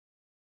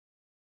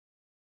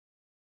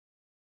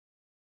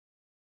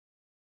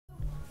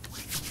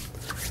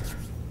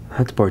I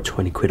had to borrow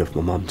 20 quid off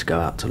my mum to go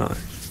out tonight.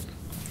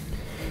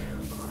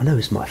 I know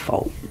it's my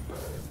fault.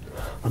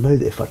 I know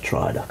that if I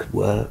tried I could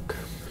work,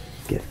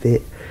 get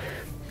fit,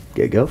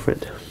 get a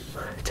girlfriend,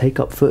 take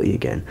up footy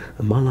again,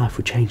 and my life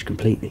would change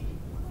completely.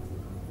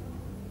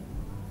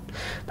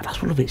 But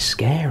that's all a bit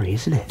scary,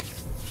 isn't it?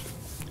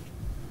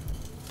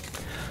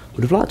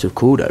 Would have liked to have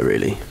called her,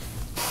 really.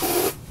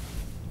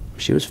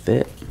 She was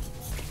fit.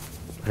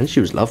 And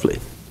she was lovely.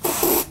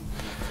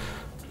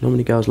 Not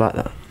many girls like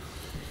that.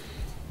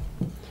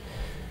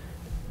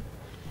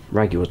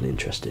 Raggy wasn't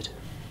interested.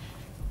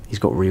 He's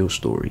got real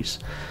stories.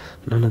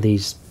 None of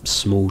these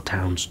small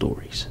town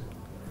stories.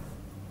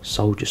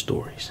 Soldier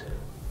stories.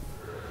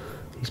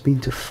 He's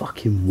been to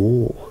fucking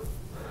war.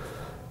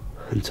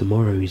 And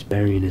tomorrow he's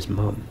burying his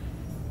mum.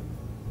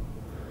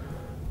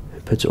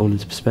 It puts it all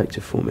into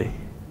perspective for me.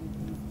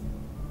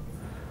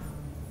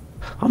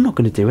 I'm not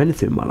going to do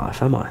anything in my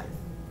life, am I?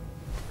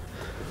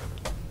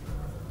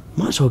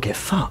 Might as well get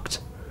fucked.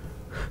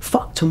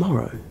 Fuck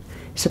tomorrow.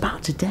 It's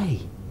about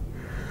today.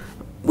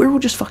 We're all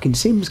just fucking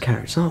Sims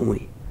characters, aren't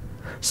we?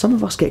 Some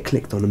of us get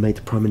clicked on and made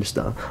the Prime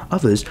Minister.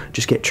 Others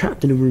just get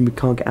trapped in a room we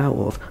can't get out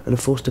of and are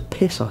forced to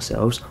piss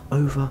ourselves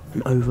over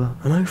and over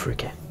and over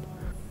again.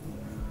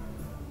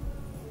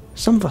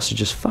 Some of us are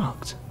just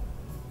fucked.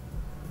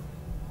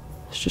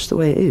 It's just the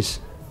way it is.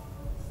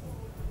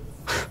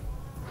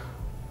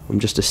 I'm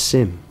just a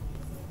sim.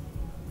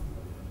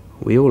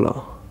 We all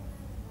are.